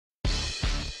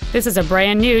This is a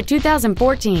brand new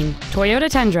 2014 Toyota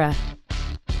Tundra.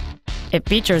 It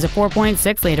features a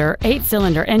 4.6-liter,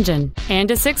 8-cylinder engine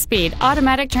and a 6-speed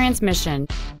automatic transmission.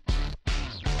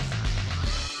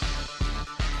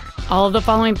 All of the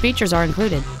following features are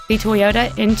included: the Toyota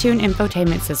Entune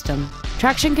infotainment system,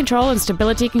 traction control and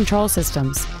stability control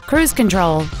systems, cruise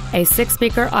control, a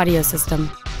 6-speaker audio system,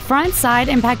 front side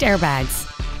impact airbags,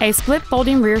 a split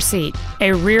folding rear seat,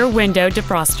 a rear window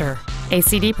defroster, a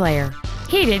CD player,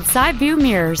 heated side view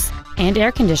mirrors, and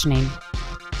air conditioning.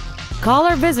 Call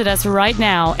or visit us right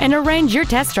now and arrange your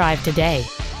test drive today.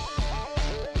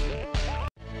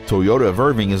 Toyota of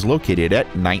Irving is located at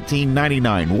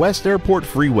 1999 West Airport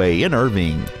Freeway in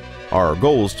Irving. Our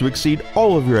goal is to exceed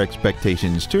all of your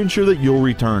expectations to ensure that you'll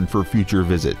return for future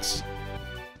visits.